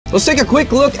Let's take a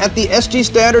quick look at the SG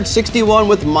Standard 61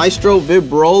 with Maestro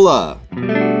Vibrola.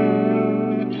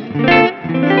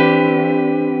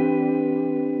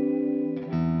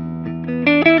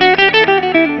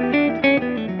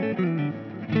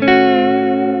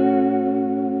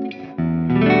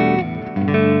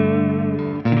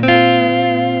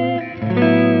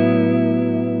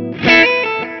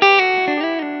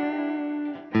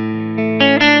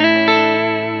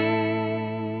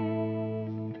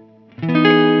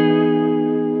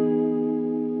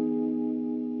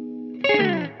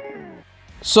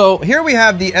 So here we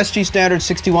have the SG Standard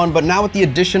 61, but now with the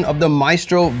addition of the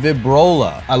Maestro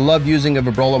Vibrola. I love using a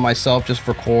Vibrola myself just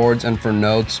for chords and for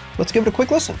notes. Let's give it a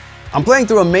quick listen. I'm playing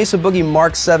through a Mesa Boogie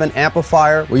Mark 7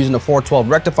 amplifier. We're using a 412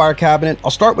 rectifier cabinet.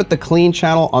 I'll start with the clean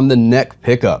channel on the neck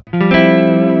pickup.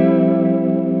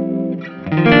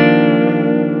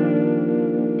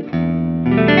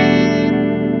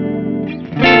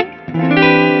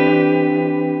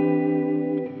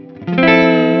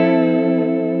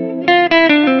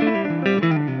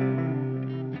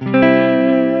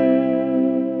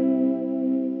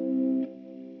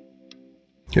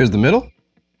 Here's the middle.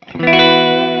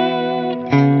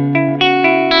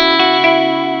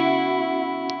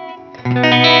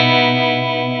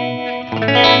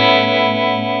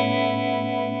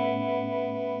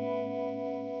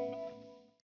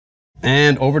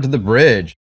 And over to the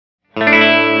bridge.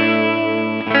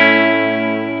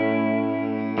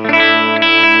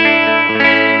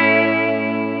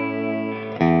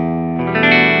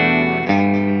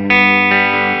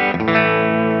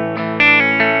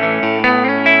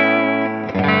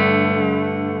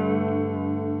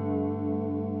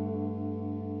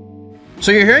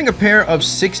 So you're hearing a pair of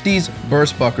 60s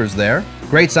Burstbuckers there.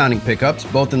 Great sounding pickups,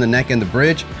 both in the neck and the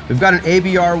bridge. We've got an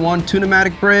ABR1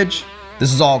 Tune-O-Matic bridge.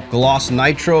 This is all gloss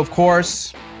nitro, of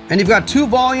course. And you've got 2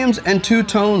 volumes and 2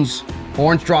 tones.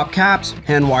 Orange drop caps,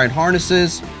 hand-wired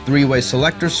harnesses, 3-way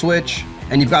selector switch,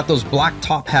 and you've got those black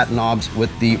top hat knobs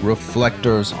with the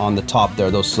reflectors on the top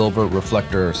there, those silver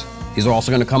reflectors. These are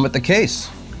also gonna come with the case.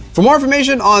 For more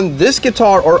information on this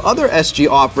guitar or other SG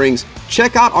offerings,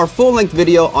 check out our full-length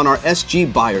video on our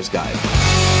SG Buyer's Guide.